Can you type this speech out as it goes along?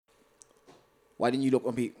Why didn't you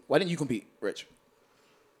compete? Why didn't you compete, Rich?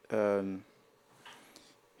 Had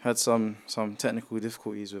some technical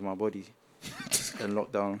difficulties with my body in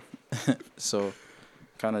lockdown, so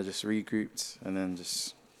kind of just regrouped and then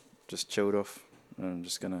just chilled off. And I'm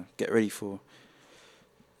just gonna get ready for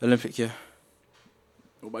Olympic year.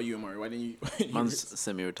 What about you, Amari? Why didn't you? Man's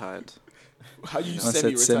semi-retired. How you I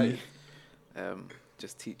said semi-retired?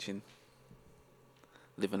 Just teaching,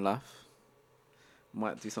 living life.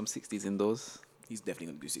 Might do some 60s indoors. He's definitely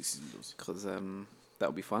gonna do 60s indoors because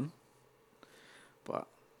that'll be fun. But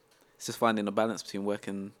it's just finding a balance between work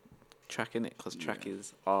and track, innit? Because track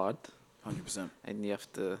is hard, 100%, and you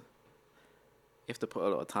have to put a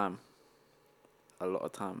lot of time.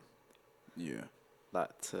 Yeah,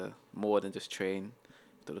 Like to more than just train,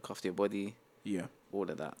 to look after your body. Yeah, all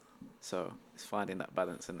of that. So it's finding that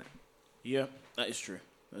balance, innit? Yeah, that is true.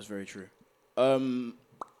 That's very true.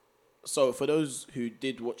 So for those who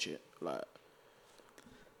did watch it, like,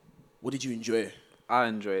 what did you enjoy? I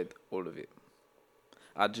enjoyed all of it.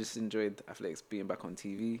 I just enjoyed athletics being back on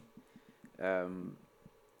TV. And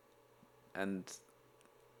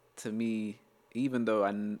to me, even though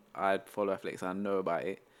I follow athletics, I know about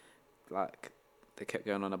it, like, they kept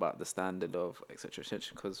going on about the standard of et cetera,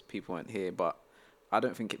 because people weren't here. But I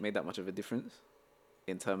don't think it made that much of a difference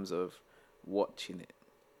in terms of watching it.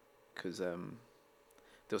 Because there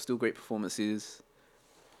were still great performances.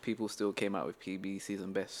 People still came out with PB,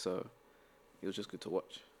 season best. So it was just good to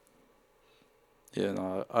watch. Yeah,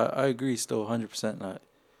 no, I agree still 100%. Like,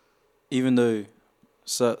 even though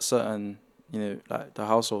certain, like the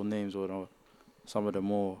household names or some of the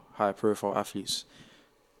more high-profile athletes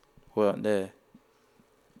weren't there,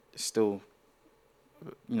 still,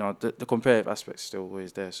 the competitive aspect's still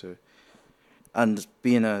always there. So, and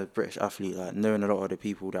being a British athlete, like knowing a lot of the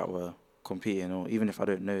people that were competing, or even if I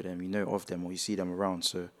don't know them, you know of them or you see them around.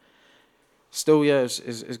 So, still, yeah,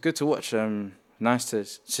 it's good to watch. Nice to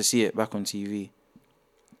see it back on TV,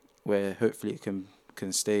 where hopefully it can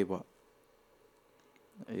stay. But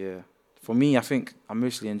yeah, for me, I think I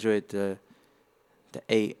mostly enjoyed the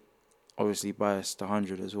 8, obviously biased the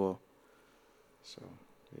 100 as well. So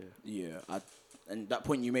yeah. Yeah, and that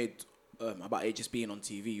point you made about it just being on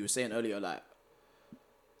TV, you were saying earlier, like,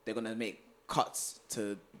 they're gonna make cuts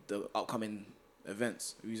to the upcoming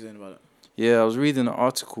events. What are you saying about it? Yeah, I was reading an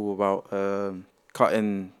article about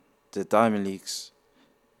cutting the Diamond Leagues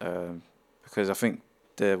because I think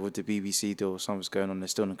with the BBC deal, something's going on. They're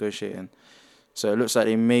still negotiating. So it looks like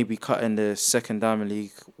they may be cutting the second Diamond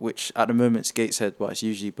League, which at the moment is Gateshead, but it's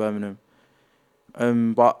usually Birmingham.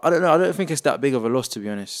 But I don't know. I don't think it's that big of a loss, to be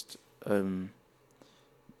honest.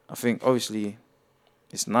 I think obviously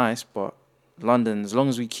it's nice, but London, as long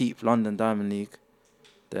as we keep London Diamond League,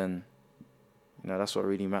 then that's what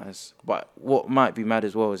really matters. But what might be mad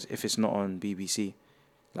as well is if it's not on BBC,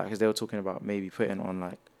 like, because they were talking about maybe putting on,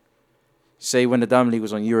 like, say when the Diamond League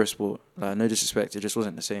was on Eurosport. Like, no disrespect, it just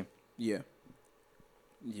wasn't the same. Yeah.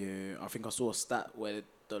 Yeah, I think I saw a stat where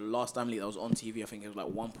the last Diamond League that was on TV, I think it was like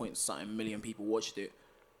 1.something million people watched it,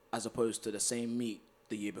 as opposed to the same meet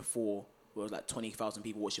the year before, where it was like 20,000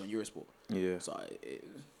 people watching on Eurosport. Yeah. So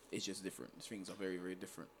it's just different. Things are very, very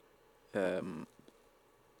different. Do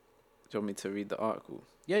you want me to read the article?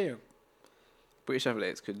 Yeah. British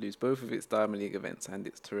Athletics could lose both of its Diamond League events and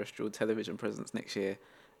its terrestrial television presence next year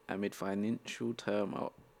amid financial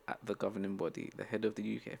turmoil at the governing body. The head of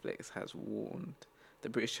the UK Athletics has warned the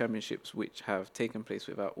British Championships, which have taken place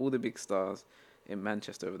without all the big stars in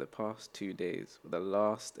Manchester over the past 2 days, were the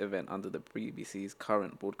last event under the BBC's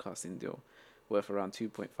current broadcasting deal, worth around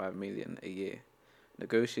 2.5 million a year.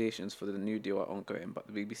 Negotiations for the new deal are ongoing, but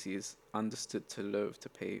the BBC is understood to loathe to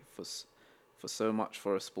pay for so much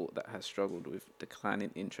for a sport that has struggled with declining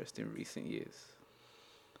interest in recent years.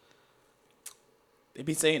 They've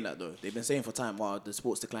been saying that, though. They've been saying for time, wow, the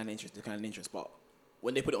sport's declining interest. But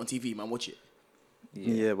when they put it on TV, man, watch it.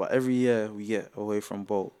 Yeah, but every year we get away from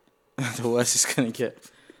Bolt, the worse it's going to get.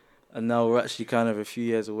 And now we're actually kind of a few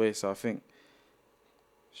years away, so I think,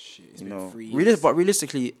 shit, it's been 3 years. But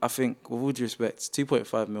realistically, I think, with all due respect,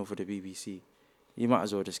 2.5 mil for the BBC. You might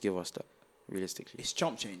as well just give us that, realistically. It's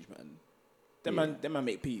chump change, man. Them man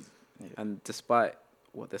make peas. Yeah. And despite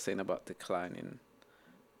what they're saying about declining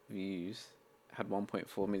views, it had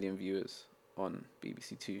 1.4 million viewers on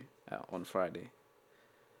BBC Two on Friday.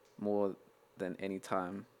 More than any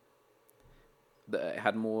time. It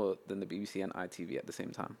had more than the BBC and ITV at the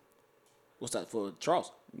same time. What's that for,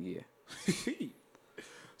 Charles? Yeah.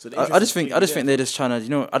 So I just think they're just trying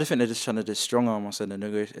to, I just think they're just trying to just strong arm us in the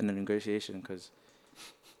negotiation, because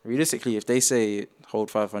realistically, if they say hold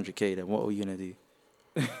 500k, then what are we gonna do?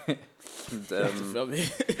 And, Feel me?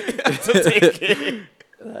 To take it.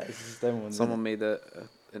 Like, it's just them ones, someone innit? made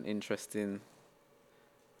an interesting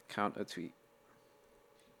counter tweet.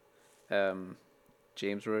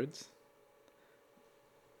 James Rhodes.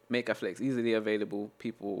 Make athletics easily available.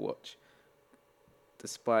 People will watch.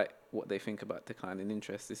 Despite what they think about declining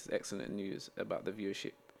interest, this is excellent news about the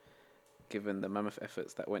viewership, given the mammoth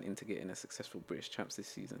efforts that went into getting a successful British champs this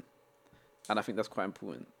season. And I think that's quite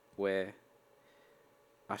important, where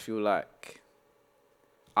I feel like,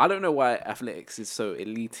 I don't know why athletics is so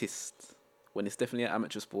elitist when it's definitely an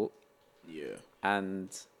amateur sport. Yeah. And,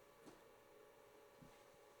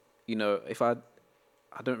 you know, if I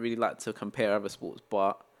don't really like to compare other sports,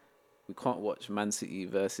 but we can't watch Man City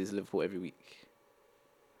versus Liverpool every week.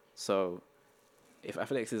 So if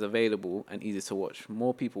athletics is available and easy to watch,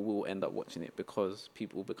 more people will end up watching it because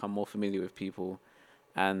people will become more familiar with people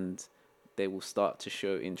and they will start to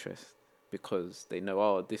show interest because they know,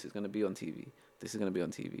 oh, this is going to be on TV. This is going to be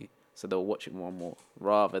on TV. So they'll watch it more and more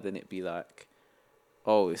rather than it be like,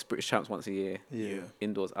 oh, it's British champs once a year, Yeah.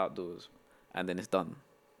 indoors, outdoors, and then it's done.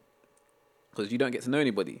 Because you don't get to know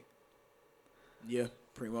anybody. Yeah,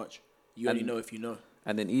 pretty much. You only And- know if you know.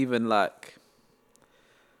 And then even like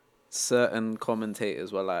certain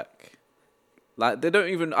commentators were like they don't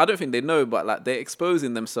even, I don't think they know, but like they're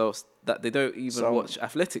exposing themselves that they don't even watch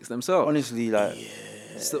athletics themselves. Honestly, like,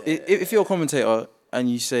 so if you're a commentator and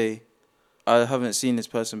you say, I haven't seen this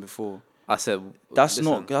person before, I said, that's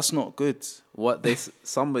listen, not good. what they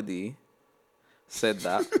somebody said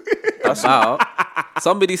that about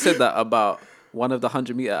somebody said that about one of the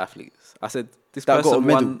 100-meter athletes. I said, this That got a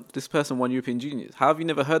person medal. won European Juniors. How have you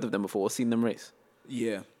never heard of them before or seen them race?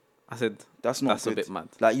 Yeah. I said, That's not that's good. a bit mad.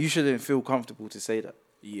 Like, you shouldn't feel comfortable to say that.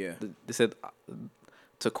 Yeah. They said,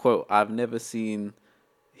 to quote, I've never seen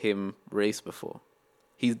him race before.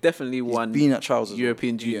 He's definitely He's won been at trials as well.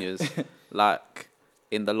 European Juniors like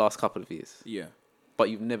in the last couple of years, Yeah. but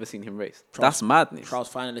you've never seen him race. Trials- That's madness.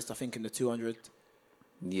 Trials finalist, I think, in the 200.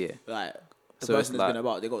 Yeah. Like, the So it's person has like, been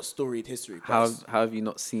about, they got storied history. but How it's- have you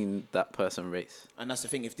not seen that person race? And that's the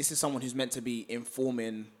thing. If this is someone who's meant to be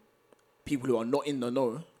informing people who are not in the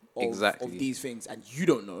know of, Exactly. of these things and you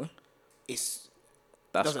don't know, That's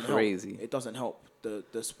doesn't crazy. help. It doesn't help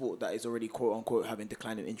the sport that is already quote unquote having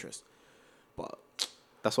declining interest. But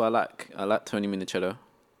That's why I like Tony Minicello.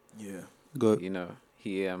 yeah, Go. You know,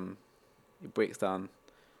 he breaks down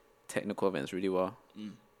technical events really well,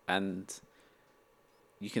 and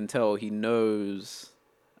you can tell he knows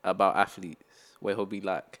about athletes. Where he'll be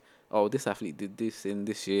like, "Oh, this athlete did this in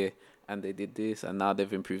this year, and they did this, and now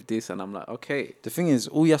they've improved this," and I'm like, "Okay, The thing is,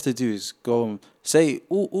 all you have to do is go on, say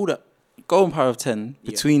all that, go on power of 10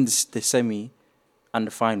 Yeah. between the semi and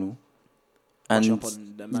the final, brush and up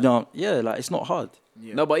on the you man. know, yeah, like, it's not hard.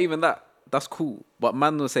 Yeah. no." But even that's cool. But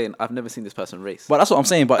man was saying, "I've never seen this person race." But that's what I'm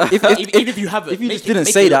saying. But if even if you haven't, if you make just it- didn't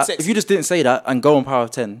make say it look that, sexy. if you just didn't say that and go on power of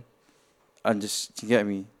 10, and just, you get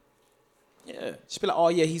me, Yeah, just be like, oh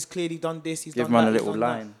yeah, he's clearly done this. He's give done man that, a he's little done that.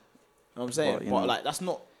 line. You know what I'm saying? But, you But know.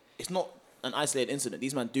 like, it's not an isolated incident.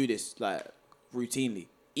 These men do this like routinely,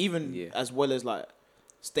 even Yeah. as well as like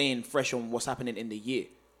staying fresh on what's happening in the year.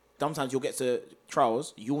 Sometimes you'll get to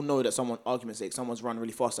trials, you'll know that argument's sake, someone's run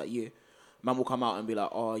really fast that year. Man will come out and be like,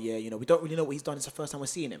 oh yeah, you know, we don't really know what he's done. It's the first time we're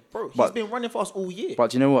seeing him, bro. He's But- been running fast all year. But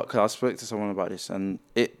do you know what? Because I spoke to someone about this, and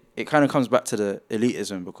it kind of comes back to the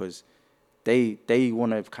elitism, because they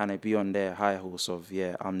want to kind of be on their high horse of,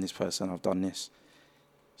 yeah, I'm this person, I've done this.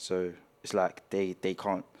 So it's like they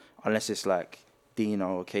can't, unless it's like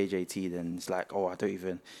Dino or KJT, then it's like, oh,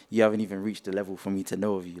 you haven't even reached the level for me to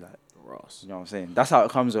know of you. Like, Ross. you know what I'm saying? That's how it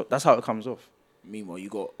comes up. That's how it comes off. Meanwhile, you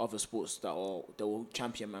got other sports that will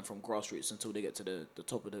champion man from grassroots until they get to the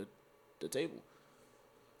top of the table.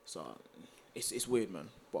 So it's weird, man.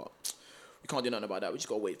 But we can't do nothing about that. We just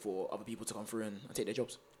gotta wait for other people to come through and take their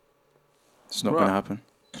jobs. It's not Right. going to happen.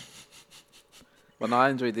 But no, I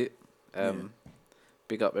enjoyed it. Yeah.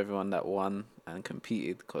 Big up everyone that won and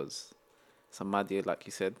competed, because it's a mad year, like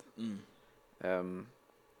you said.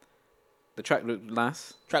 The track looked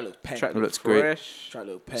nice. Track looks peng. Track looks looked great. fresh. Track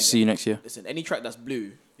looks peng. See you next year. Listen, any track that's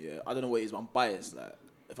blue, yeah, I don't know what it is, but I'm biased. Like,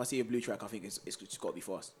 if I see a blue track, I think it's just got to be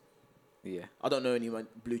fast. Yeah. I don't know any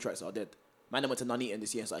blue tracks that are dead. Man, I went to Nuneaton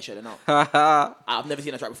this year and started shedding out. I've never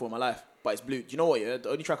seen a track before in my life, but it's blue. Do you know what? Yeah, the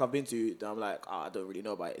only track I've been to that I'm like, I don't really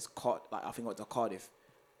know about it. It's like I think I went to Cardiff,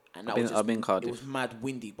 and that I've been Cardiff. It was mad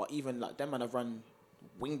windy, but even like them man have run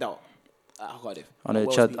winged out at Cardiff. I know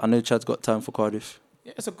Like, Chad. Wales I know Chad's got time for Cardiff.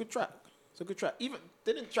 Yeah, it's a good track. It's a good track. Even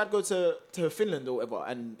didn't Chad go to Finland or whatever,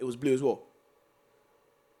 and it was blue as well.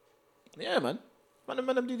 Yeah, man,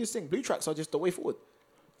 them do this thing. Blue tracks are just the way forward.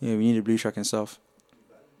 Yeah, we need a blue track in South.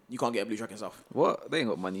 You can't get a blue track in South. What? They ain't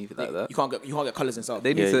got money for that. You can't get colours in South.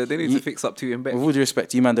 They need to fix up to Mbek. With all due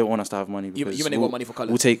respect, you man don't want us to have money because You man ain't got money for colours.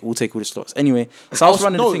 We'll take all the slots. Anyway, South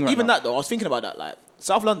London no, thing right even now. that though. I was thinking about that. Like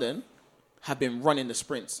South London have been running the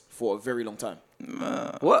sprints for a very long time.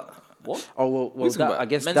 What? What? Oh well talking about? I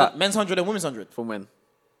guess Men's, that men's 100 and women's 100 From when?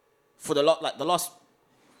 for the last.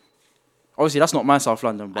 obviously that's not my South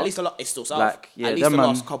London, but At least it's still South. like, yeah, at least them the man-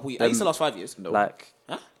 last couple. At them- least the last 5 years. No. like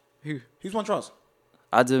Huh? Who? Who's won trials?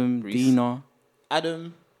 Adam, Reece. Dina.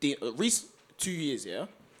 Adam, Reece, 2 years. Yeah.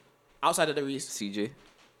 Outside of the Reece, CJ.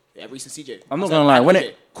 yeah, Reece and CJ. I'm not Outside gonna of lie, Adam, when CJ.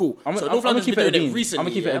 it- cool. I'm So gonna North London's keep been it a doing bean. it recently. I'm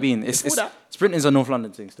gonna keep it yeah? a bean. It's Before that, sprinting's a North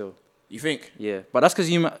London thing still. you think? Yeah, but that's because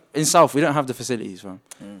in South we don't have the facilities, fam.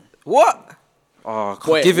 What? Oh,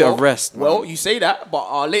 Boy, give it a well- rest. Man. Well, you say that, but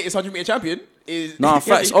our latest 100-meter champion is. Nah,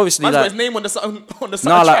 facts, obviously, Man's got like- his name on the side.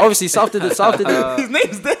 Nah, like obviously South did it. his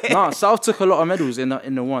name's there. Nah, South took a lot of medals in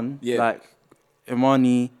the one. Yeah. Like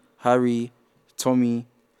Imani, Harry, Tommy,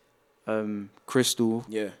 Crystal.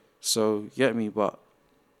 Yeah. So you get me, but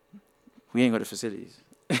we ain't got the facilities.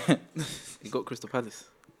 You got Crystal Palace.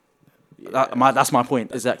 That's my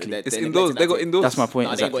point exactly. They're It's neglecting indoors. that They got thing. indoors. That's my point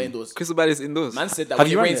Nah, they ain't got exactly. indoors. Crystal Palace indoors. Man said that Have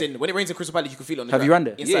when you it run rains there? when it rains in Crystal Palace, you can feel it on the Have track. you run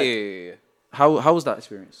there? Yeah, Inside. yeah. How was that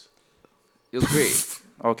experience? It was great.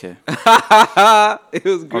 Okay. It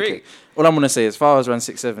was great. Okay. All I'm gonna say is Flowers ran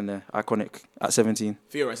 6'7" there, iconic at 17.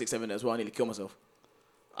 Theo ran 6'7" as well. I nearly killed myself.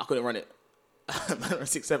 I couldn't run it. Man ran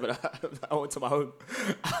 6'7". I went to my home.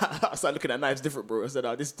 I started looking at knives different, bro. I said,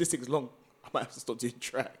 this thing's long. I might have to stop doing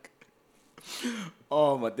track.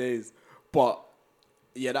 Oh my days. But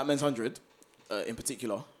yeah, that men's 100 in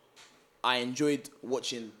particular, I enjoyed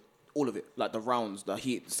watching all of it, like the rounds, the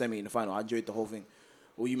heat, the semi, and the final. I enjoyed the whole thing.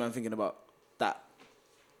 What were you man thinking about that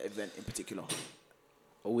event in particular?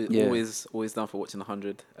 Always down for watching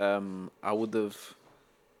 100. I would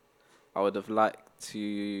have liked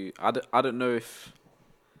to. I don't know if.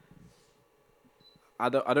 I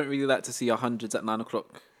don't really like to see 100s at 9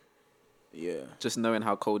 o'clock. Yeah. Just knowing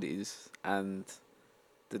how cold it is and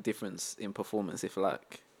the difference in performance. If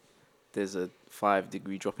like there's a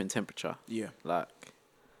 5-degree drop in temperature. Yeah. Like.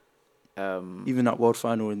 Even that world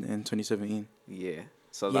final in 2017. Yeah.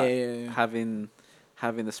 So Yeah, like yeah.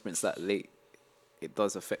 having the sprints that late, it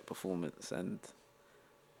does affect performance, and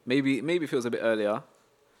maybe if it was a bit earlier,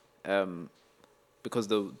 because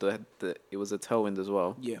the it was a tailwind as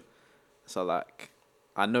well. Yeah. So like,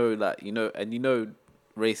 I know like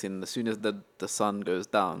racing, as soon as the sun goes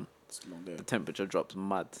down, It's a long day. the temperature drops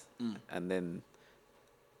mad, and then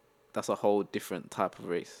that's a whole different type of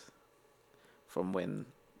race from when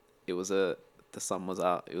the sun was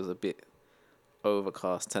out. It was a bit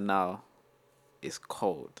overcast to now it's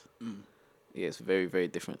cold. Yeah, it's very, very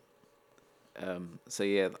different. So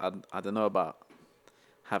yeah, I don't know about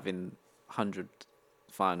having 100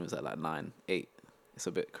 finals at like 9, 8. It's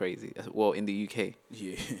a bit crazy. Well, in the UK,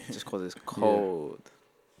 Yeah. just because it's cold.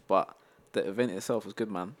 But the event itself was good,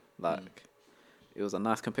 man. Like, it was a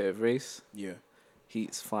nice competitive race. Yeah.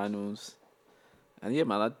 Heats, finals, and yeah,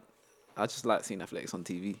 man, I just like seeing athletics on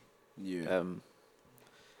TV. Yeah.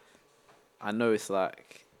 I know it's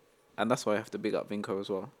like, and that's why I have to big up Vinco as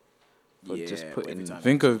well. For just Yeah, putting every time.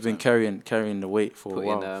 Vinco have been carrying the weight for a Putting,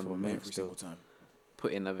 while. For a minute Every still. single time.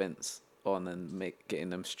 putting events on and getting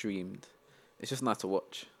them streamed. It's just nice to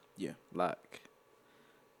watch. Yeah. Like,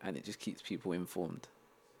 and it just keeps people informed.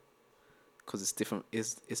 Because it's different.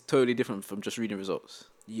 It's totally different from just reading results.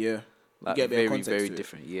 Yeah. Like, get a bit of very, context very to it.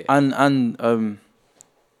 different. Yeah. And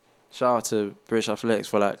shout out to British Athletics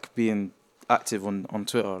for like being active on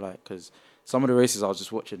Twitter, like, because some of the races I was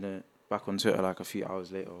just watching it back on Twitter like a few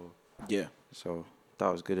hours later. Yeah. So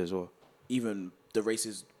that was good as well. Even the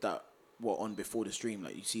races that were on before the stream,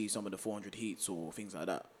 like you see some of the 400 heats or things like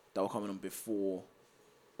that were coming on before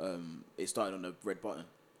it started on the red button.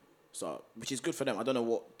 So, which is good for them. I don't know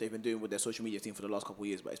what they've been doing with their social media team for the last couple of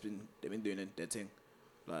years, but they've been doing their thing.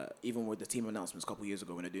 Like even with the team announcements a couple of years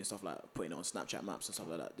ago when they're doing stuff like putting it on Snapchat maps and stuff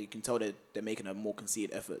like that, you can tell they're making a more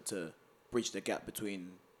concerted effort to bridge the gap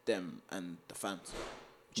between them and the fans.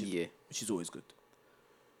 Which is always good.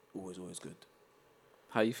 Always good.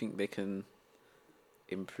 How you think they can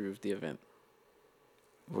improve the event?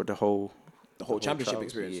 With the whole championship trials,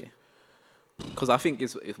 experience. Yeah. Because I think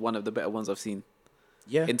it's one of the better ones I've seen.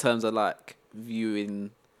 Yeah. In terms of like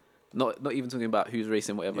viewing, not even talking about who's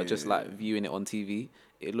racing, whatever, just like viewing it on TV,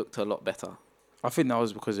 it looked a lot better. I think that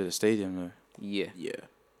was because of the stadium though. Yeah. Yeah.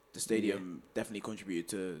 The stadium definitely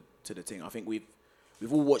contributed to the thing. I think we've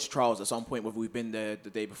all watched trials at some point, whether we've been there the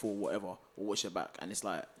day before, whatever, or watched it back, and it's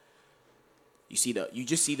like you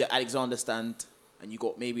just see the Alexander stand, and you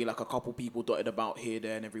got maybe like a couple people dotted about here,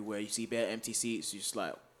 there, and everywhere. You see bare empty seats. You're just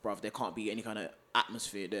like, bruv, there can't be any kind of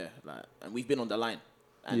atmosphere there. Like, and we've been on the line.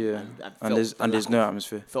 And, Yeah, and and there's no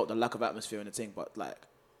atmosphere. Felt the lack of atmosphere in the thing, but like,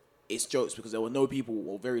 it's jokes because there were no people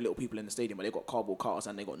or very little people in the stadium, but they got cardboard carters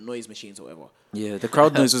and they got noise machines or whatever. Yeah, the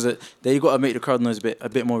crowd noise was they got to make the crowd noise a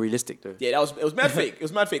bit more realistic though. Yeah, it was mad fake. It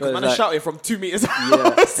was mad fake because man like, is shouting from 2 meters.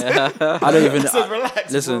 Yeah, I don't even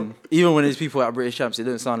Relax, listen. bro. Even when there's people at British Champs, it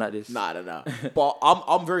doesn't sound like this. Nah. But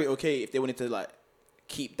I'm very okay if they wanted to like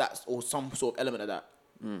keep that or some sort of element of that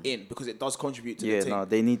in because it does contribute to the team. No,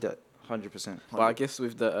 they need that 100%. But I guess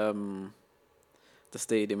with the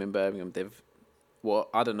stadium in Birmingham,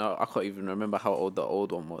 I don't know. I can't even remember how old the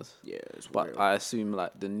old one was. Yeah, it's But weird. I assume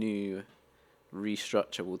like the new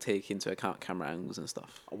restructure will take into account camera angles and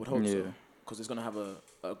stuff. I would hope so because it's gonna have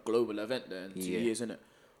a global event there in 2 years, isn't it?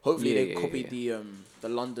 Hopefully they copied the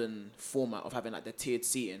London format of having like the tiered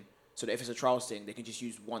seating, so that if it's a trials thing, they can just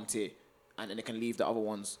use one tier, and then they can leave the other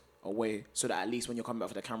ones away, so that at least when you're coming back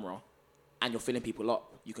for the camera, and you're filling people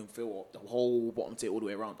up, you can fill up the whole bottom tier all the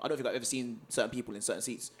way around. I don't think I've ever seen certain people in certain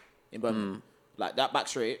seats in Birmingham. Like that back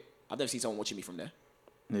straight, I've never seen someone watching me from there.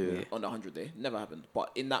 Yeah. On the 100 day. Never happened. But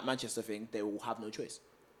in that Manchester thing, they will have no choice.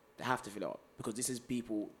 They have to fill it up. Because this is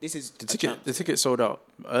The ticket sold out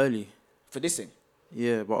early. for this thing.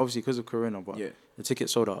 Yeah, but obviously because of Corona, but the ticket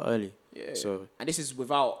sold out early. Yeah. So and this is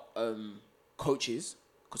without coaches,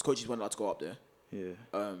 because coaches weren't allowed to go up there.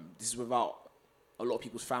 yeah. This is without a lot of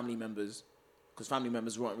people's family members, because family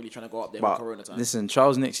members weren't really trying to go up there But in Corona time. listen,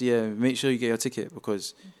 trials next year, make sure you get your ticket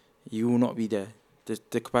because you will not be there.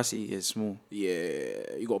 The capacity is small.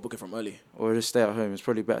 Yeah, you got to book it from early. Or just stay at home. It's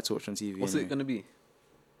probably better to watch on TV. What's anyway. it gonna be?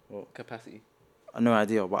 What? Capacity? No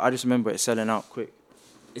idea, but I just remember it selling out quick.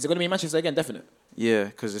 Is it going to be in Manchester again? Definite. Yeah,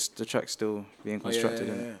 because the track's still being constructed.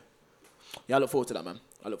 Yeah, I look forward to that, man.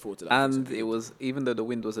 I look forward to that. And it was, even though the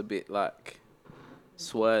wind was a bit like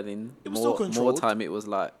swirling, It was still more controlled. time it was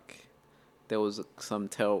like there was some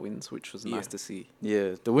tailwinds, which was nice Yeah. to see.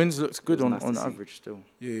 Yeah, the winds looks good It was on, nice to on see. average still.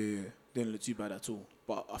 Yeah. Didn't look too bad at all.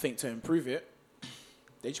 But I think to improve it,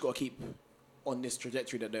 they just got to keep on this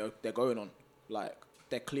trajectory that they're going on. Like,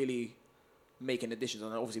 they're clearly making additions.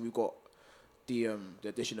 And obviously we've got the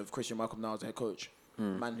addition of Christian Malcolm now as the head coach.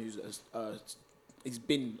 Man who's he's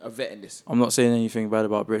been a vet in this. I'm not saying anything bad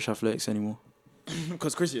about British Athletics anymore.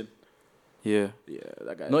 Because Christian. Yeah. Yeah,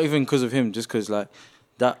 that guy. Not even because of him, just because like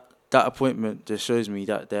that appointment just shows me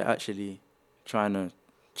that they're actually trying to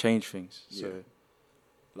change things. Yeah. So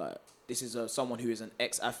Like, this is someone who is an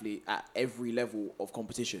ex-athlete at every level of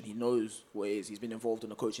competition. He knows what it is. He's been involved on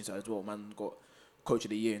the coaching side as well. Man got Coach of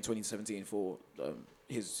the Year in 2017 for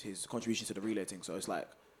his contribution to the relay thing. So it's like,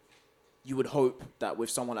 you would hope that with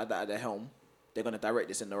someone like that at their helm, they're going to direct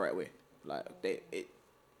this in the right way. Like,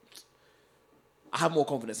 I have more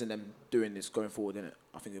confidence in them doing this going forward, innit?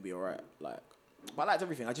 I think it'll be all right. Like, but I liked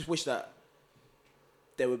everything. I just wish that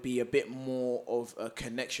there would be a bit more of a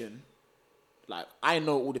connection. Like, I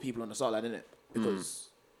know all the people on the sideline, innit? Because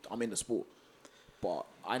I'm in the sport. But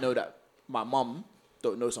I know that my mum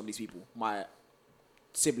don't know some of these people. My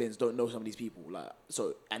siblings don't know some of these people. Like,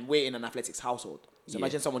 so, and we're in an athletics household. So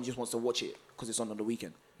imagine someone just wants to watch it because it's on the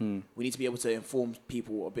weekend. We need to be able to inform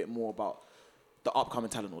people a bit more about the upcoming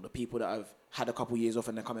talent, or the people that have had a couple years off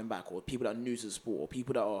and they're coming back, or people that are new to the sport, or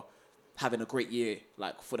people that are having a great year,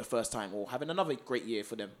 like, for the first time, or having another great year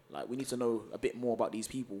for them. Like, we need to know a bit more about these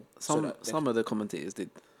people. Some of the commentators did.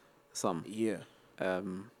 Some. Yeah.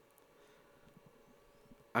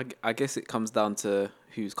 I guess it comes down to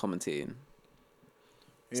who's commentating.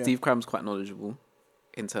 Yeah. Steve Cram's quite knowledgeable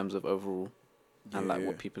in terms of overall and Yeah, like yeah.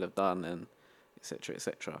 what people have done and etc.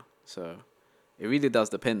 etc. So it really does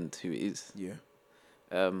depend who it is. Yeah.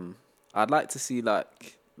 I'd like to see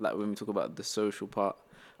like when we talk about the social part.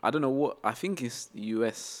 I don't know what, I think it's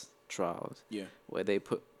US trials. Yeah. Where they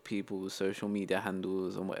put people's social media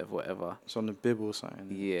handles and whatever. it's on the bib or something.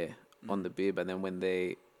 Yeah, on the bib, and then when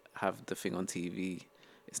they have the thing on TV,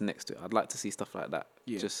 it's next to it. I'd like to see stuff like that.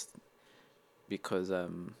 Yeah. Just because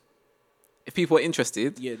if people are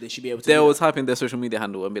interested, Yeah, they should be able to. they'll do that. type in their social media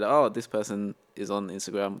handle and be like, oh, this person is on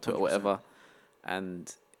Instagram, Twitter, 100%. whatever.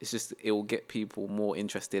 And it's just, it will get people more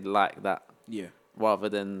interested like that, Yeah. rather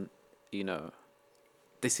than,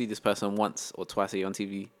 they see this person once or twice a year on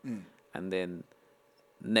TV, and then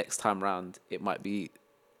next time round it might be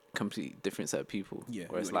completely different set of people. Yeah.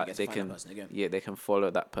 Where it's you wouldn't like get to find that person again. they can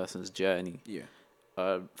follow that person's journey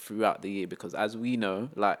Yeah. throughout the year, because as we know,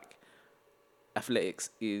 like,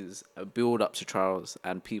 athletics is a build up to trials,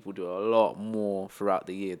 and people do a lot more throughout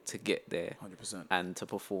the year to get there 100%. and to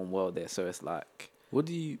perform well there. So it's like, What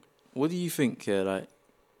do you think like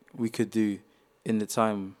we could do in the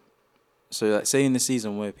time? So like, say in the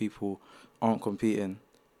season where people aren't competing,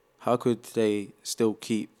 how could they still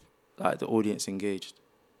keep like the audience engaged?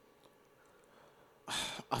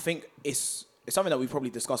 I think it's something that we've probably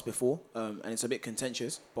discussed before, and it's a bit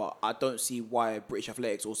contentious, but I don't see why British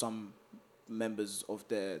Athletics or some members of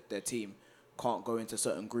their team can't go into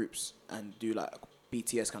certain groups and do like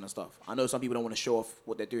BTS kind of stuff. I know some people don't want to show off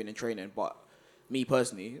what they're doing in training, but me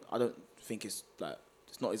personally, I don't think it's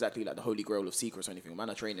not exactly like the holy grail of secrets or anything. Man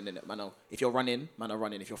are training in it. Man are, if you're running, man are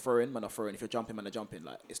running. If you're throwing, man are throwing. If you're jumping, man are jumping.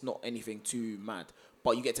 Like, it's not anything too mad.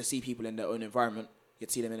 But you get to see people in their own environment. You get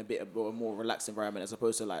to see them in a bit of a more relaxed environment as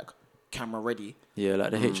opposed to like camera ready. Yeah,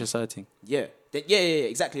 like the HSI thing. Yeah. Yeah,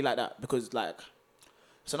 exactly like that. Because like,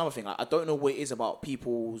 it's another thing. Like, I don't know what it is about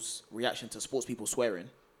people's reaction to sports people swearing,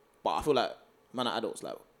 but I feel like man are adults.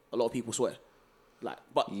 Like, a lot of people swear. Like,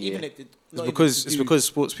 but even if it's because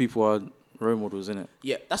sports people are role models, isn't it?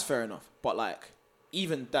 Yeah, that's fair enough. But like,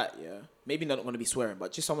 even that, maybe they're not going to be swearing,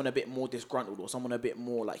 but just someone a bit more disgruntled or someone a bit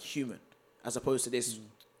more like human, as opposed to this,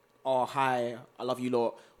 oh hi, I love you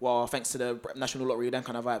lot. Well, thanks to the National Lottery, them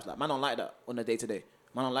kind of vibes. Like, man don't like that on the day to day.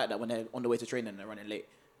 Man don't like that when they're on the way to training and they're running late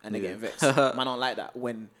and they're getting vexed. Man don't like that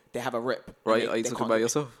when they have a rep. Right? Are you talking about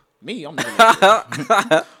yourself? Me, I'm never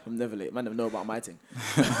late. I'm never late. Man, don't know about my thing.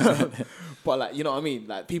 But like, you know what I mean?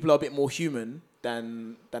 Like, people are a bit more human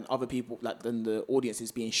than other people. Like, than the audience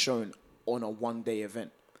is being shown on a one-day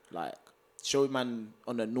event. Like, show man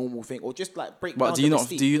on a normal thing, or just like break. But down do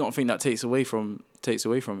you not think that takes away from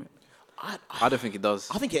it? I don't think it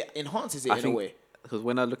does. I think it enhances it in a way. Because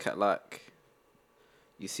when I look at like,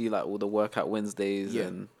 you see like all the workout Wednesdays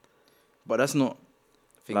and. But that's not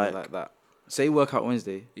things like that. Say Workout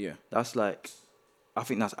Wednesday. Yeah. That's like, I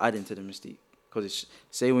think that's adding to the mystique. Because it's,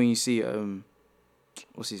 say when you see,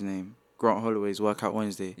 what's his name? Grant Holloway's Workout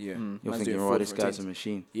Wednesday. Yeah. You're thinking, right, this guy's a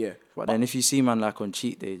machine. Yeah. But then if you see man like on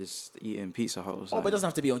cheat day just eating Pizza Hut or something. But it doesn't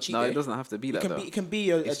have to be on cheat day. No, it doesn't have to be that though. It can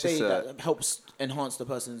be a day that helps enhance the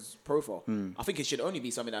person's profile. I think it should only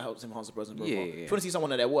be something that helps enhance the person's profile. Yeah. If you want to see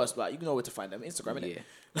someone at their worst, like, you know where to find them. Instagram, innit?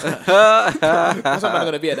 Yeah. That's when man are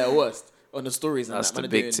going to be at their worst. On the stories and that's that. the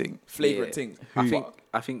big thing. Flagrant things.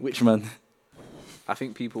 I think which man? I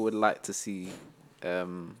think people would like to see,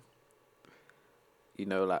 you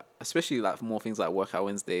know, like, especially like more things like Workout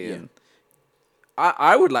Wednesday, and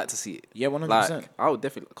I would like to see it. Yeah, 100%. Like, I would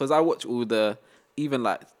definitely, because I watch all the, even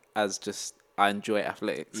like as just I enjoy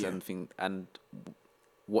athletics and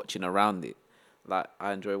watching around it. Like,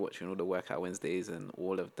 I enjoy watching all the Workout Wednesdays and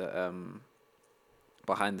all of the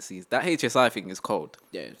behind the scenes. That HSI thing is cold.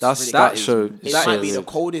 Yeah, that really show. It might be the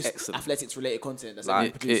coldest athletics related content that's ever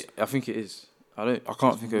been produced. I think it is. I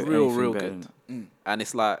can't think of real anything good. And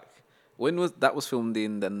it's like, when was that was filmed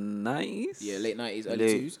in the 90s? Yeah, late 90s,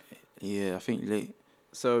 early 2000s. Yeah, I think late.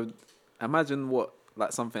 So imagine what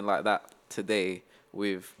like something like that today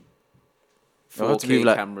with 4K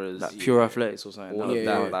like, cameras, like pure athletics or something. All of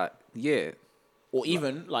that, like Or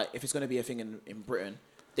even like if it's gonna be a thing in Britain,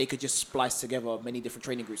 they could just splice together many different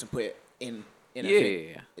training groups and put it in a thing.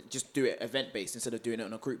 Yeah. Just do it event based instead of doing it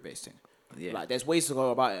on a group based thing. Yeah. Like, there's ways to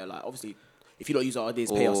go about it. Like, obviously, if you don't use our ideas,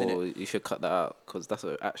 pay us in it. You should cut that out because that's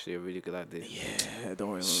actually a really good idea. Yeah, don't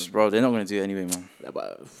worry, bro. They're not gonna do it anyway, man.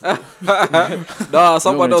 No,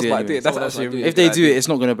 someone else might do it. That's actually if they do it, it's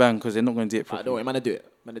not gonna bang because they're not gonna do it properly. Don't worry, man, I do it.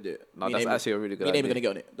 No, that's actually a really good idea. We ain't even gonna get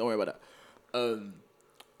on it. Don't worry about that.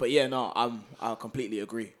 But yeah, no, I completely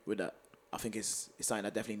agree with that. I think it's something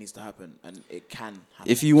that definitely needs to happen, and it can happen.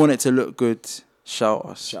 If you want it to look good, shout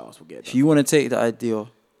us. We'll get it done. If you want to take the idea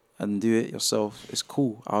and do it yourself, it's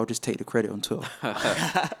cool. I'll just take the credit on Twitter.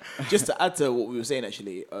 Just to add to what we were saying,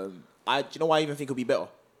 actually, do you know why I even think it'll be better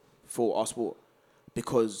for our sport?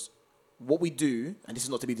 Because what we do, and this is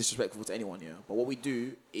not to be disrespectful to anyone, but what we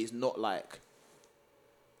do is not like,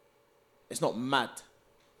 it's not mad.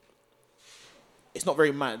 It's not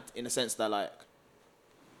very mad in the sense that, like,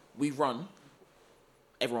 we run,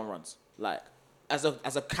 everyone runs. Like, as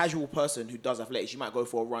a casual person who does athletics, you might go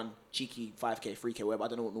for a run, cheeky 5K, 3K, whatever. I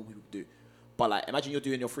don't know what normal people do. But like, imagine you're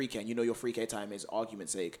doing your 3K and you know your 3K time is,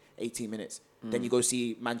 argument's sake, 18 minutes. Then you go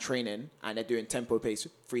see man training and they're doing tempo pace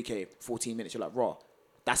 3K, 14 minutes. You're like, raw.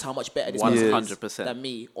 That's how much better this person is 100% than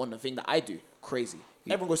me on the thing that I do. Crazy.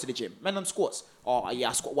 Everyone goes to the gym. Man on squats. Oh yeah,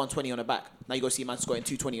 I squat 120 on the back. Now you go see man squatting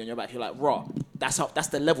 220 on your back. You're like, raw. That's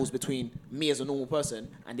the levels between me as a normal person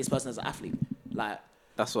and this person as an athlete. Like,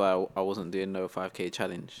 that's why I wasn't doing no 5K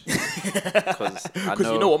challenge. Because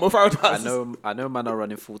you know what Mo Farah does. I know man are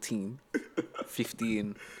running 14,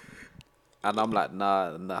 15, and I'm like,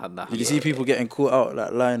 nah. Did you see people getting caught out,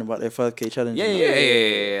 like, lying about their 5K challenge?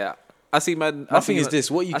 Yeah. I see man. My thing is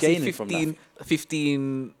this, what are you gaining from that?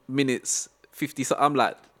 15 minutes, 50. So I'm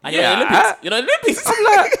like, And you're in the Olympics. You're in the Olympics. I'm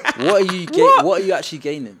like, what are you actually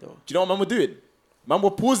gaining though? Do you know what man were doing? Man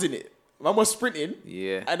were pausing it. Man were sprinting.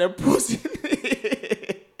 Yeah. And then pausing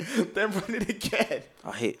it. Then running again.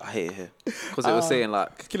 I hate it here. Because it was saying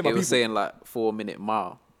like, killing my it was people. saying like 4 minute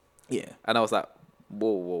mile. Yeah. And I was like,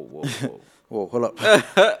 whoa. Whoa, hold up.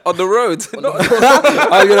 On the road.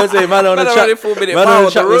 I was gonna say, man on the Man track, running 4 minute man mile on the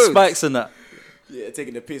on track the with road. spikes and that. Yeah,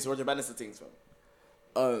 taking the piss. Roger Bannister things,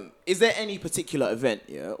 man. Is there any particular event,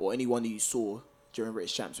 or anyone that you saw during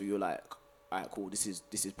British Champs where you're like, alright, cool, this is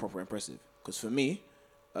proper impressive? Because for me,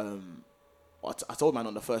 I told man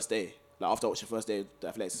on the first day, like after I watched the first day of the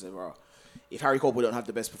athletics, I said, "Bro, if Harry Cobble don't have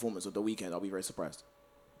the best performance of the weekend, I'll be very surprised."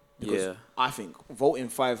 Because Yeah. I think voting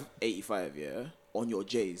 585, on your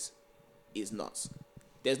J's is nuts.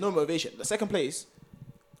 There's no motivation. The second place,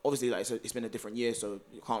 obviously, like it's been a different year, so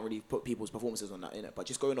you can't really put people's performances on that in it. But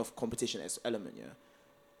just going off competition as element,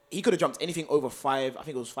 he could have jumped anything over 5. I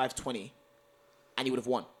think it was 520, and he would have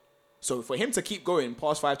won. So for him to keep going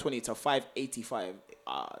past 520 to 585,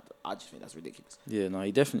 I just think that's ridiculous. Yeah, no,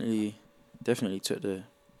 he definitely took the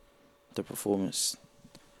performance.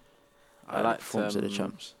 I like performance of the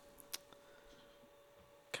champs.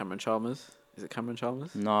 Cameron Chalmers. Is it Cameron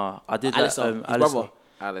Chalmers? Nah, I did Alistair, that. his brother.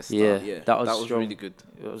 Alistair. Yeah, Yeah. that was That was strong. really good.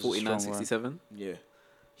 It was a strong run. 49.67. Yeah,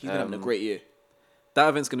 he's been having a great year. That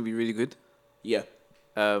event's going to be really good. Yeah,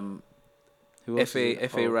 Who else is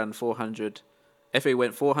it? FA ran 400. FA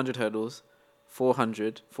went 400 hurdles,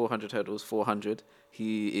 400 hurdles, 400.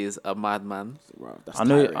 He is a madman. wow, that's I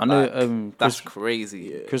know. tiring. I know. That's Chris, crazy.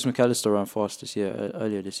 Yeah. Chris McAllister ran fast this year,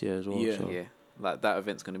 earlier this year as well. Yeah. So. Yeah. Like that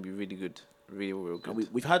event's going to be really good. Real good. And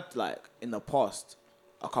we've had, like, in the past,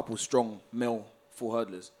 a couple strong male full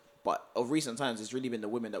hurdlers. But of recent times, it's really been the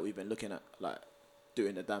women that we've been looking at, like,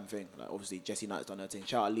 doing the damn thing. Like, obviously, Jessie Knight's done her thing.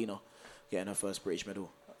 Shout out Lena getting her first British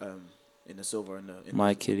medal in the silver in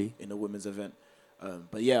the women's event.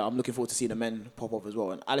 But, yeah, I'm looking forward to seeing the men pop up as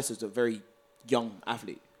well. And Alice is a very young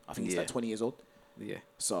athlete. I think he's, like, 20 years old. Yeah.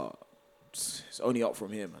 So, it's only up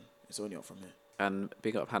from here, man. It's only up from here. And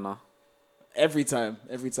big up Hannah. Every time.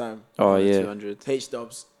 Oh yeah. 200.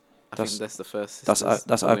 H-dubs. I think that's the first. that's women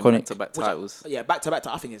iconic. Back-to-back titles. Yeah, back to back.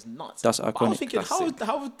 I think it's nuts. That's But I was iconic. thinking, That's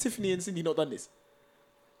how have Tiffany and Cindy not done this?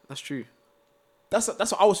 That's true. That's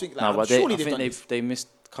what I was thinking. Like, No, but surely I they've think done this. they missed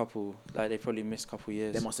couple. Like they probably missed couple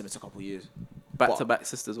years. They must have missed a couple of years. Back-to-back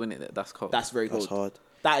sisters winning it. That's cold. That's very That's cold. hard.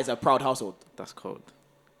 That is a proud household. That's cold.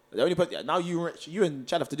 The only person, now you and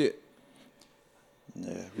Chad have to do it.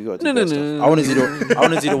 Yeah, we got to No, do no, that no, stuff. no. I want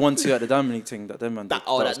to do the 1-2 at the Diamond League thing that them man. That did.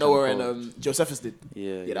 was Noah kinda and cold. Josephus did.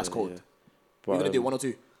 Yeah, that's cold. Yeah. We're But, gonna do 1 or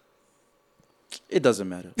 2. It doesn't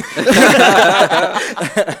matter.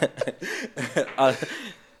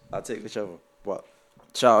 I'll take whichever. But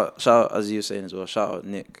shout out, as you were saying as well. Shout out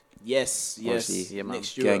Nick. Yes. Obviously, yeah, man. Nick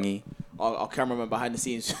Stewart, Gangy. our cameraman behind the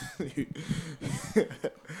scenes.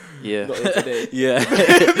 Yeah. Not here today. yeah.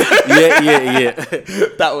 yeah.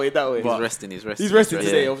 that way. He's resting. He's resting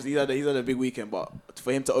today. Yeah. Obviously, he's had a big weekend, but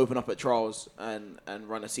for him to open up at trials and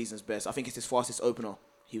run a season's best, I think it's his fastest opener.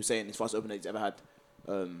 He was saying his fastest opener he's ever had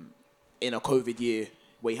in a COVID year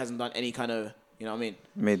where he hasn't done any kind of, you know what I mean?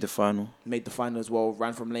 Made the final. Made the final as well.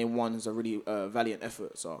 Ran from lane 1 is a really valiant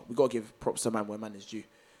effort. So we got to give props to man where man is due.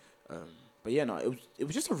 But yeah, no, it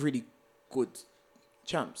was just a really good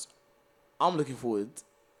champs. I'm looking forward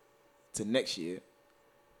to next year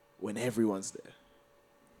when everyone's there.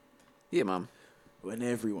 Yeah, man. When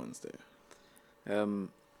everyone's there. I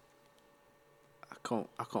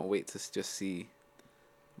can't wait to just see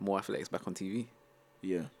more athletics back on TV.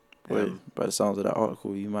 Yeah. Wait, by the sounds of that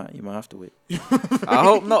article, you might have to wait. I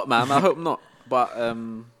hope not, man. I hope not. But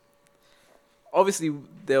obviously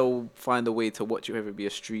they'll find a way to watch it, whether it be a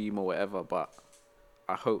stream or whatever. But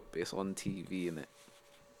I hope it's on TV, innit?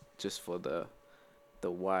 Just for the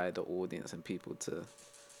wider audience and people to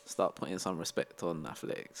start putting some respect on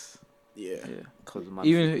athletics. Yeah. Because man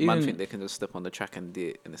Even- think they can just step on the track and do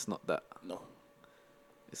it, and it's not that. No.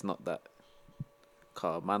 It's not that.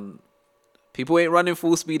 Car man, people ain't running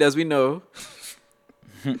full speed as we know.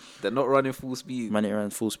 They're not running full speed. Man, it ran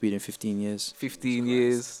full speed in 15 years. 15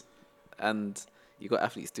 years, and you got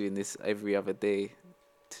athletes doing this every other day,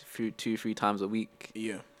 2-3 times a week.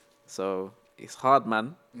 Yeah. So it's hard,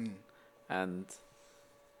 man. And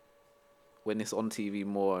when it's on TV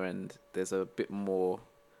more and there's a bit more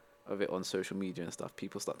of it on social media and stuff,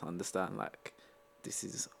 people start to understand like this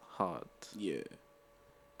is hard. Yeah.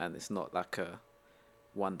 And it's not like a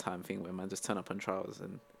one-time thing where man just turn up on trials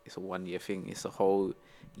and it's a 1-year thing. It's a whole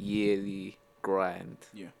yearly grind.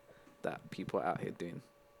 Yeah. That people are out here doing.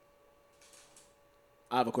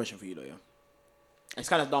 I have a question for you though, yeah. It's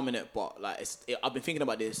kind of dumb, innit? But like, I've been thinking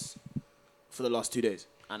about this for the last 2 days,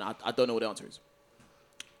 and I don't know what the answer is.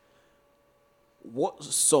 What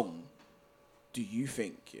song do you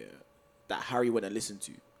think that Harry went and listened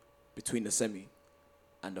to between the semi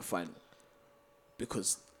and the final?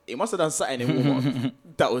 Because he must have done something in warm-up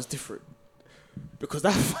that was different. Because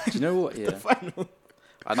that final, Do you know what? the Yeah. final.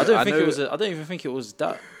 I don't even think it was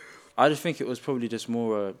that. I just think it was probably just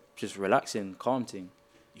more just relaxing, calm thing.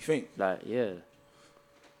 You think? Like, yeah.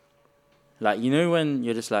 Like, you know when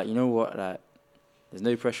you're just like, you know what, like, there's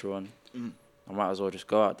no pressure on. I might as well just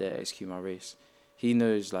go out there, execute my race. He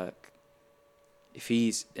knows, like, if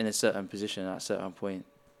he's in a certain position at a certain point,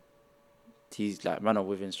 he's, like, man up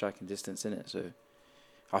within striking distance, innit? So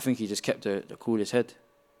I think he just kept the coolest head.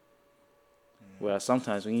 Whereas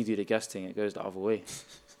sometimes when you do the gas thing, it goes the other way.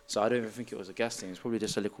 So I don't even think it was a gas thing. It's probably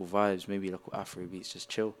just a little vibes, maybe a little Afro beats, just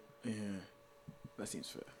chill. Yeah. That seems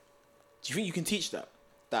fair. Do you think you can teach that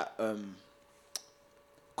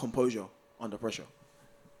composure under pressure?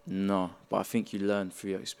 No, but I think you learn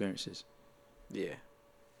through your experiences. Yeah.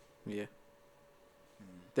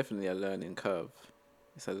 Definitely a learning curve.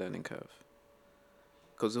 It's a learning curve.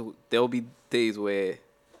 Because there'll be days where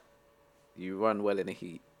you run well in the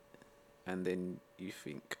heat and then you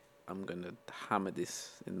think, I'm going to hammer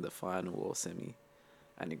this in the final or semi,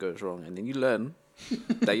 and it goes wrong. And then you learn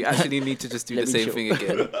that you actually need to just do the same thing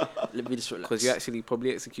again. Let me just relax. Because you actually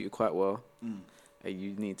probably executed quite well. And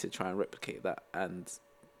you need to try and replicate that. And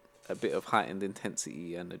a bit of heightened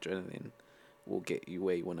intensity and adrenaline will get you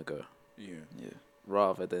where you want to go. Yeah.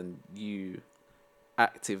 Rather than you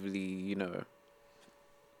actively,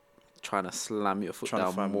 trying to slam your foot Trying to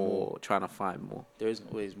down find more. trying to find more. There isn't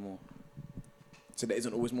always more. So there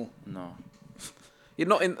isn't always more? No. You're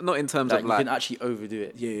not in terms Like, of you can actually overdo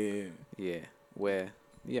it. Yeah. yeah, where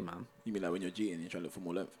man. You mean like when you're cheating, you're trying to look for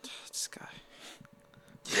more length? This guy.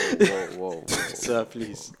 Whoa. Sir,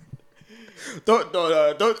 please. Don't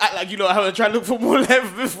act like you know how to try to look for more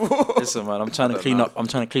length before. Listen, man, I'm trying to clean up. I'm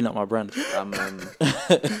trying to clean up my brand.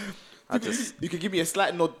 I just You can give me a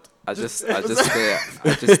slight nod. I just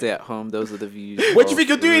stay at home. Those are the views. Where do you think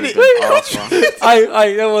you're doing it?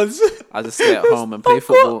 That was. I just stay at home and play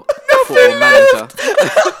football manager.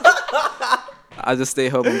 I just stay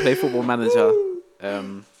home and play football manager.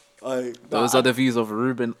 Those are the views of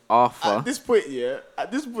Ruben Arthur. At this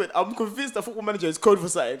point, I'm convinced that Football Manager is code for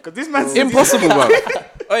something. Because this man's Impossible, bro.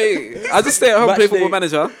 Hey, I just stay at home and play Match football day.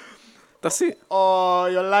 manager. That's it. Oh,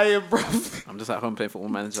 you're lying, bro. I'm just at home playing football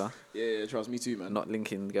manager, Yeah, trust me too, man. not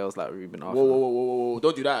linking girls like Ruben Arthur. Whoa.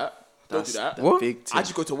 Don't do that. Don't do that. What? Big I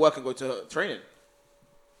just go to work and go to training.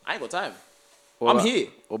 I ain't got time. What I'm about- here.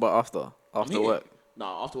 What about after? After here. work?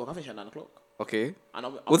 Nah, after work, I finish at 9 o'clock. Okay. And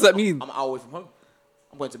What does that mean? I'm an hour away from home.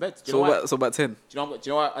 I'm going to bed. Do you So know why? about 10? Do you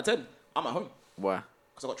know why at 10? I'm at home. Why?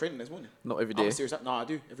 Because I got training this morning. Not every I'm day. a serious. No, I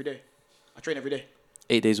do. Every day. I train every day.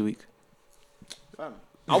 8 days a week. Fam.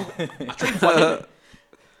 I trained before I came here.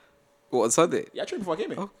 What, on Sunday? Yeah, I trained before I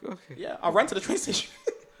came here. Oh, okay. Yeah, I ran to the train station.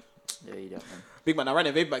 Yeah, idiot, man. Big man, I ran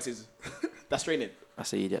in vape backs. That's training.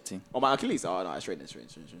 That's the idiot thing. On my Achilles. Oh, no, it's training.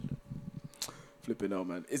 Flipping out,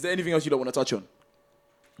 man. Is there anything else you don't want to touch on?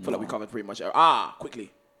 I feel like we covered pretty much.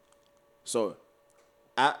 Quickly. So,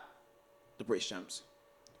 at the British Champs,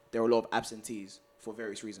 there are a lot of absentees for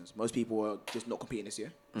various reasons. Most people were just not competing this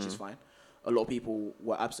year, which is fine. A lot of people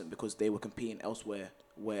were absent because they were competing elsewhere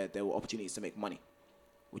where there were opportunities to make money.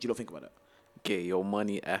 What do you not think about that? Get your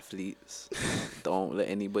money, athletes. Don't let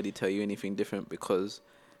anybody tell you anything different because,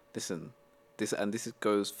 listen, this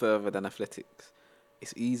goes further than athletics.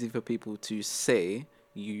 It's easy for people to say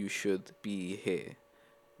you should be here.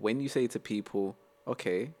 When you say to people,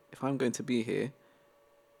 okay, if I'm going to be here,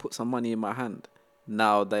 put some money in my hand.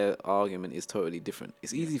 Now their argument is totally different.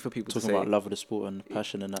 It's easy for people Talking to say, about love of the sport and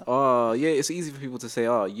passion and that. oh, yeah, it's easy for people to say,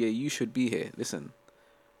 oh, yeah, you should be here. Listen,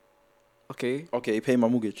 okay, Okay, pay my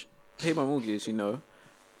mortgage. pay my mortgage,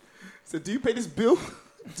 So do you pay this bill?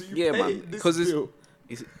 Do you Yeah, pay man, this 'cause bill?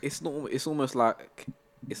 it's not. It's almost like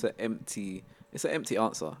it's an empty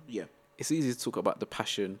answer. Yeah. It's easy to talk about the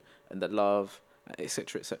passion and the love,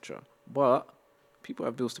 etc., etc. But people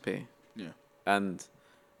have bills to pay, Yeah. and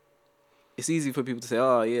it's easy for people to say,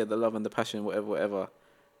 "Oh, yeah, the love and the passion, whatever,"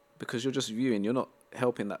 because you're just viewing. You're not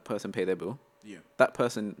helping that person pay their bill. Yeah. That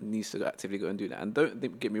person needs to actively go and do that. And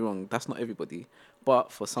get me wrong, that's not everybody,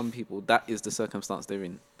 but for some people, that is the circumstance they're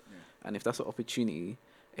in. Yeah. And if that's an opportunity,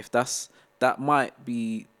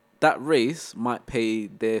 that race might pay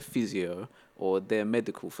their physio or their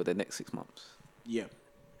medical for the next 6 months. Yeah.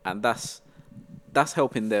 And that's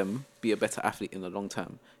helping them be a better athlete in the long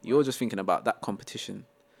term. You're just thinking about that competition.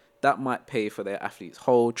 That might pay for their athlete's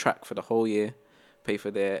whole track for the whole year, pay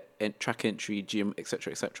for their track entry, gym,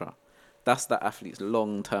 etc., etc. That's that athlete's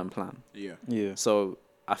long-term plan. Yeah. Yeah. So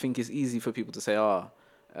I think it's easy for people to say,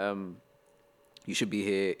 you should be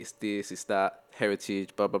here, it's this, it's that,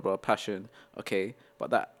 heritage, blah, blah, blah, passion. Okay.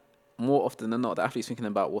 But that, more often than not, the athlete's thinking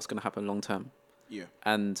about what's going to happen long term. Yeah.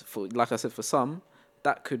 And for, like I said, for some,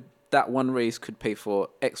 that one race could pay for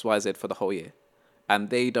X, Y, Z for the whole year. And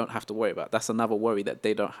they don't have to worry about it. That's another worry that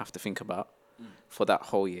they don't have to think about for that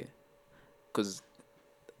whole year.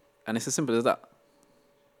 And it's as simple as that.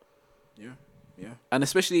 Yeah. Yeah. And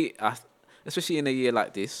especially in a year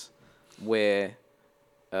like this, where,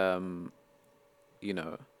 there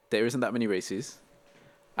isn't that many races,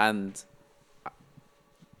 and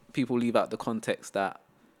people leave out the context that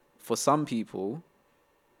for some people,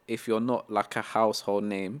 if you're not like a household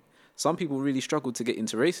name, some people really struggle to get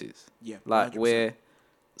into races. Yeah. Like 100%. where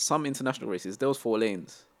some international races, there was 4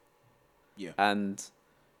 lanes. Yeah. And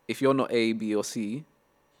if you're not A, B, or C,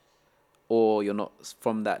 or you're not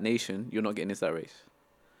from that nation, you're not getting into that race.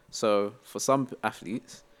 So for some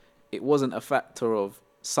athletes, it wasn't a factor of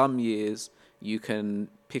some years you can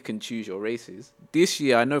pick and choose your races. This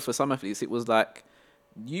year, I know for some athletes, it was like,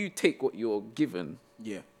 you take what you're given.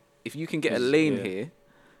 Yeah. If you can get a lane Yeah. here,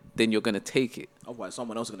 then you're going to take it. Otherwise,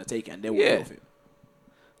 someone else is going to take it and they will get off it.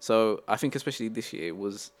 So I think especially this year, it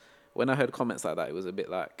was, when I heard comments like that, it was a bit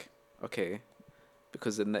like, okay,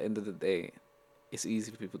 because at the end of the day, it's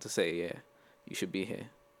easy for people to say, yeah, you should be here.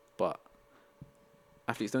 But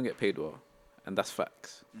athletes don't get paid well, and that's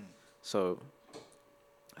facts. So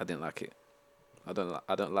I didn't like it. I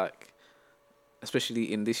don't like,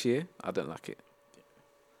 especially in this year, I don't like it.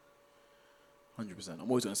 100%. I'm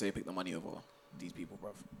always going to say pick the money over these people,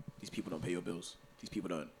 bruv. These people don't pay your bills. These people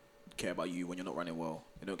don't care about you when you're not running well.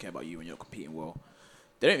 They don't care about you when you're competing well.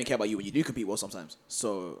 They don't even care about you when you do compete well sometimes.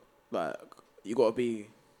 So, like, you got to be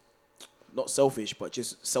not selfish, but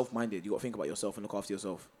just self-minded. You got to think about yourself and look after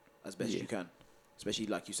yourself as best as you can. Especially,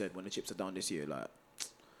 like you said, when the chips are down this year. Like,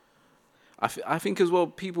 I think as well,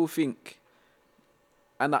 people think,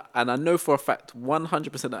 and I know for a fact,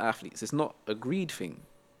 100% of athletes, it's not a greed thing.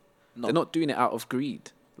 no. They're not doing it out of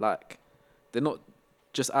greed. Like, they're not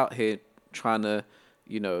just out here trying to,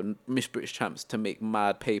 Miss British Champs to make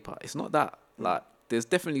mad paper. It's not that. Like, there's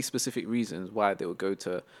definitely specific reasons why they would go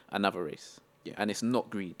to another race. Yeah. And it's not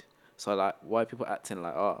greed. So, like, why are people acting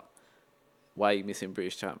like, why are you missing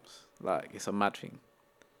British Champs? Like, it's a mad thing.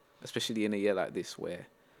 Especially in a year like this where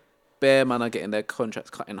bare man are getting their contracts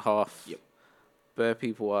cut in half. Yep. Bare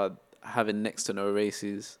people are having next to no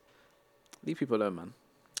races. Leave people alone, man.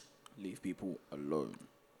 Leave people alone.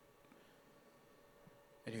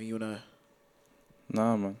 Anything you want to...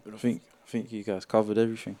 Nah, man. I think you guys covered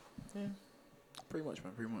everything. Yeah. Pretty much,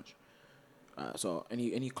 man. Pretty much. So,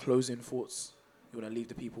 any closing thoughts you want to leave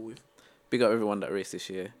the people with? Big up everyone that raced this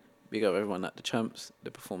year. Big up everyone at the champs. They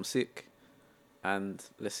performed sick. And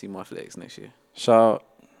let's see more athletics next year. Shout out.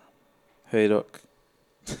 Hey, Doc.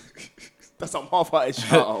 That's some half-hearted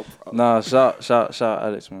shout out, bro. Nah, shout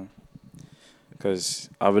Alex, man. Because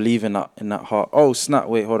I believe in that heart. Oh, snap.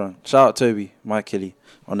 Wait, hold on. Shout out Toby, my Killy,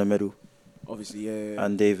 on the medal. Obviously, yeah.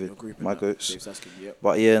 And David, my that. goats. Dave Saskin, yep.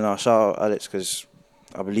 But yeah, nah, shout out Alex because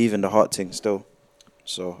I believe in the heart thing still.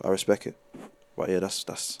 So I respect it. But yeah, that's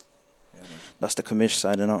Yeah, man. that's the commish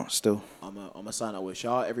signing out still. I'm a sign out with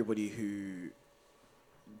shout out everybody who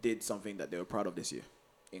did something that they were proud of this year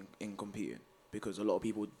in competing, because a lot of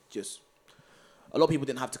people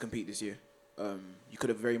didn't have to compete this year. You could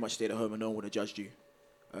have very much stayed at home and no one would have judged you.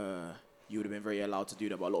 You would have been very allowed to do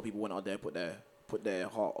that, but a lot of people went out there, put their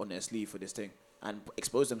heart on their sleeve for this thing and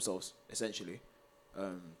exposed themselves essentially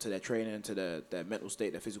to their training, to their mental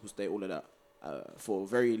state, their physical state, all of that, for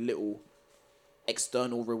very little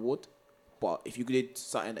external reward. But if you did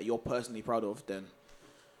something that you're personally proud of, then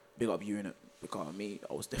big up you, innit? Because me,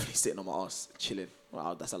 I was definitely sitting on my ass chilling.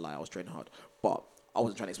 Well, that's a lie, I was training hard, but I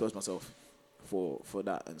wasn't trying to expose myself for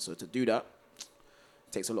that. And so to do that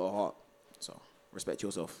takes a lot of heart. So respect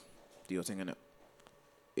yourself, do your thing, innit?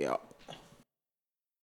 Yeah.